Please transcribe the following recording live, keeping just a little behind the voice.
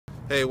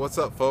Hey, what's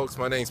up, folks?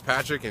 My name's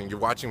Patrick, and you're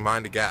watching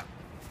Mind the Gap.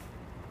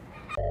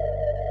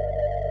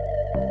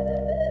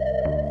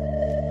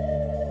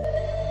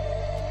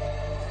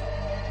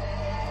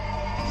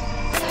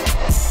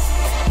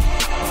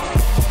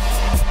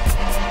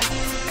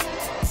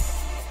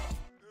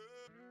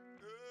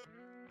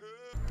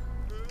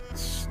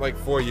 Like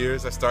 4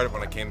 years. I started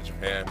when I came to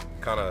Japan.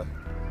 Kind of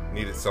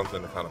needed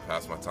something to kind of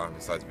pass my time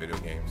besides video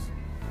games.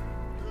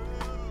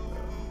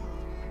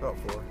 About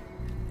 4.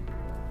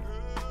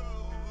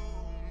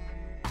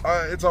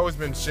 It's always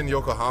been Shin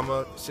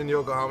Yokohama. Shin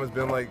Yokohama's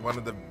been like one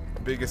of the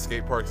biggest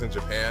skate parks in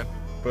Japan,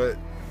 but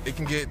it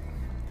can get,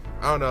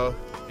 I don't know,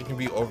 it can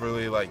be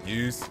overly like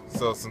used.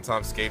 So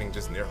sometimes skating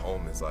just near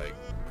home is like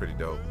pretty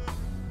dope.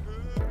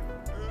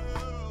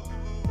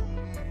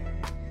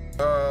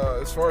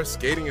 As far as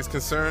skating is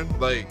concerned,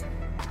 like,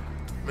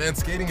 man,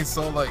 skating is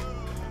so like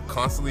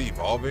constantly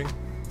evolving.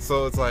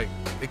 So it's like,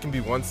 it can be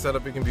one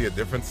setup, it can be a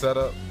different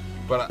setup,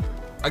 but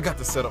I got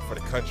the setup for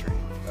the country.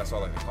 That's what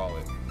I like to call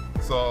it.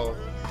 So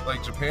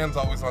like Japan's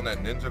always on that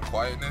ninja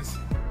quietness.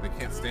 They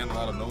can't stand a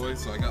lot of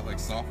noise, so I got like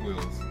soft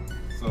wheels.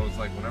 So it's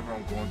like whenever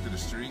I'm going through the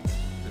streets,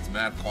 it's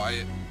mad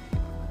quiet.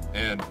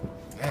 And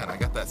man, I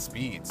got that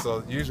speed.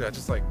 So usually I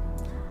just like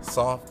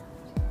soft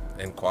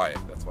and quiet.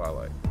 That's what I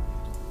like.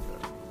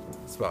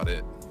 That's about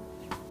it.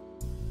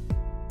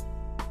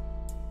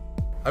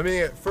 I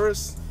mean, at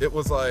first it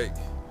was like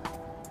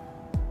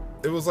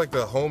the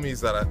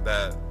homies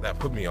that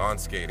put me on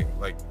skating.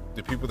 Like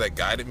the people that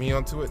guided me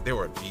onto it, they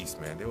were a beast,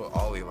 man. They were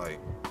ollie like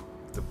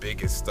the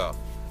biggest stuff.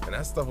 And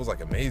that stuff was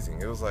like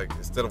amazing. It was like,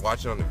 instead of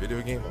watching on the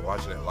video game, I'm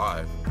watching it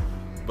live.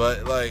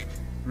 But like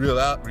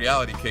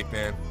reality kicked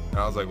in, and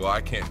I was like, well,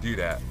 I can't do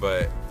that.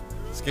 But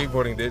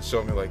skateboarding did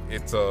show me like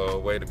it's a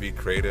way to be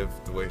creative,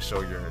 the way to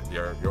show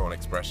your own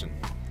expression.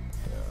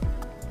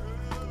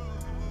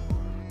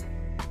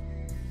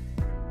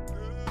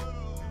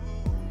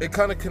 It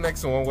kind of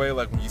connects in one way.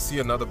 Like when you see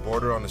another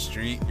boarder on the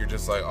street, you're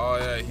just like, oh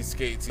yeah, he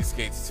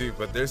skates too.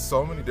 But there's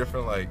so many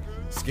different like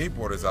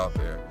skateboarders out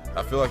there.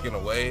 I feel like in a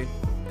way,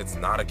 it's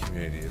not a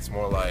community. It's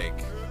more like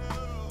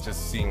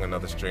just seeing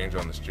another stranger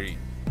on the street.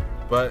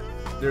 But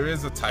there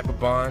is a type of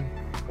bond.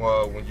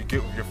 Well, when you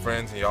get with your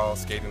friends and y'all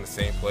skate in the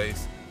same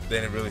place,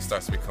 then it really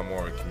starts to become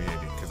more of a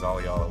community because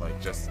all y'all are like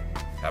just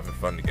having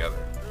fun together.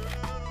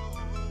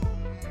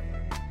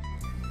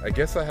 I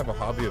guess I have a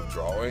hobby of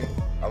drawing.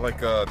 I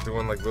like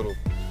doing like little,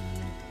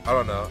 I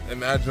don't know,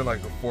 imagine like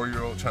a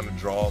 4-year-old trying to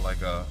draw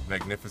like a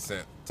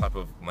magnificent type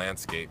of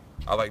landscape.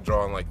 I like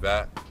drawing like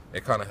that.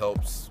 It kind of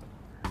helps,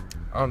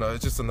 I don't know,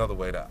 it's just another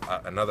way to,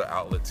 another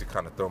outlet to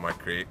kind of throw my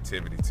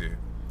creativity to.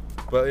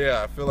 But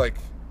yeah, I feel like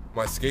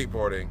my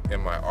skateboarding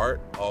and my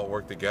art all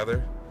work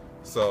together.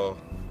 So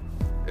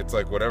it's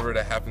like whatever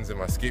that happens in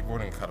my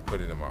skateboarding, kind of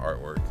put it in my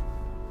artwork.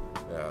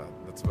 Yeah,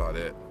 that's about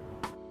it.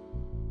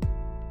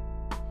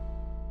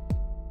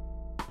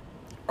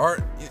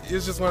 Art,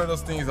 it's just one of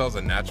those things that was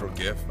a natural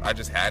gift. I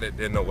just had it,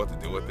 didn't know what to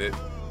do with it.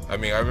 I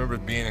mean, I remember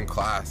being in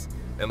class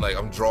and like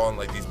I'm drawing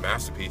like these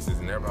masterpieces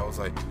and everybody was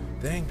like,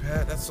 dang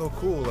Pat, that's so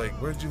cool. Like,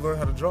 where did you learn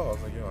how to draw? I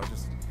was like,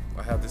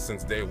 I have this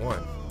since day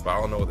one, but I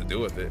don't know what to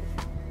do with it.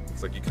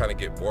 It's like you kind of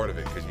get bored of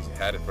it because you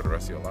had it for the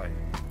rest of your life.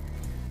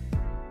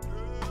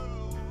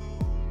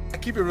 I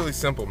keep it really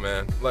simple,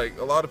 man. Like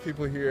a lot of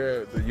people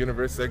here at the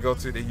university I go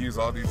to, they use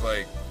all these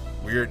like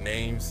weird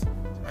names.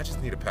 I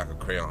just need a pack of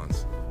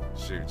crayons.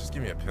 Shoot, just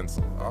give me a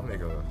pencil. I'll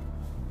make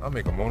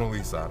a Mona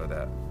Lisa out of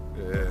that.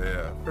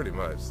 Yeah, pretty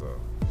much. So.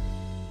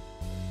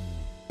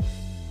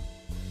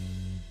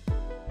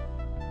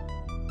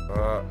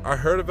 I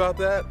heard about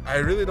that. I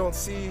really don't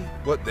see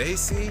what they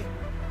see,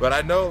 but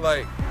I know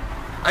like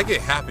I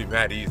get happy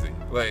mad easy.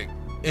 Like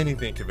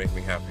anything can make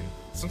me happy.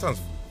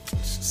 Sometimes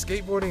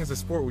skateboarding is a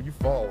sport where you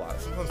fall a lot.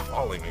 Sometimes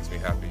falling makes me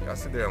happy. I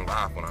sit there and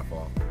laugh when I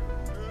fall.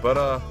 But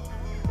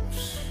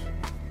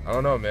I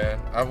don't know, man.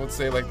 I would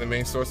say like the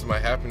main source of my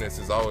happiness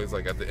is always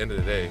like at the end of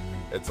the day,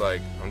 it's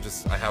like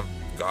I have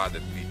God to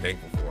be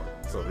thankful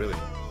for. So really,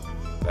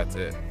 that's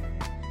it.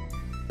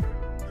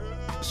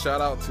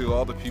 Shout out to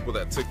all the people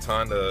that took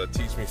time to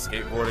teach me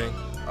skateboarding,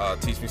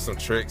 teach me some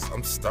tricks.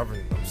 I'm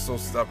stubborn. I'm so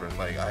stubborn.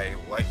 Like I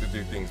like to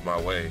do things my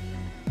way,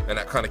 and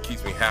that kind of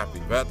keeps me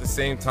happy. But at the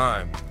same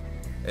time,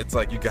 it's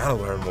like you gotta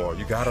learn more.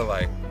 You gotta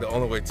like, the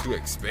only way to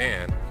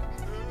expand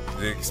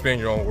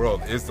your own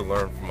world is to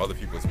learn from other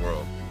people's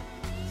world.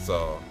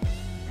 So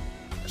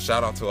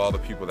shout out to all the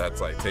people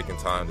that's like taking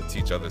time to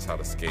teach others how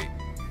to skate.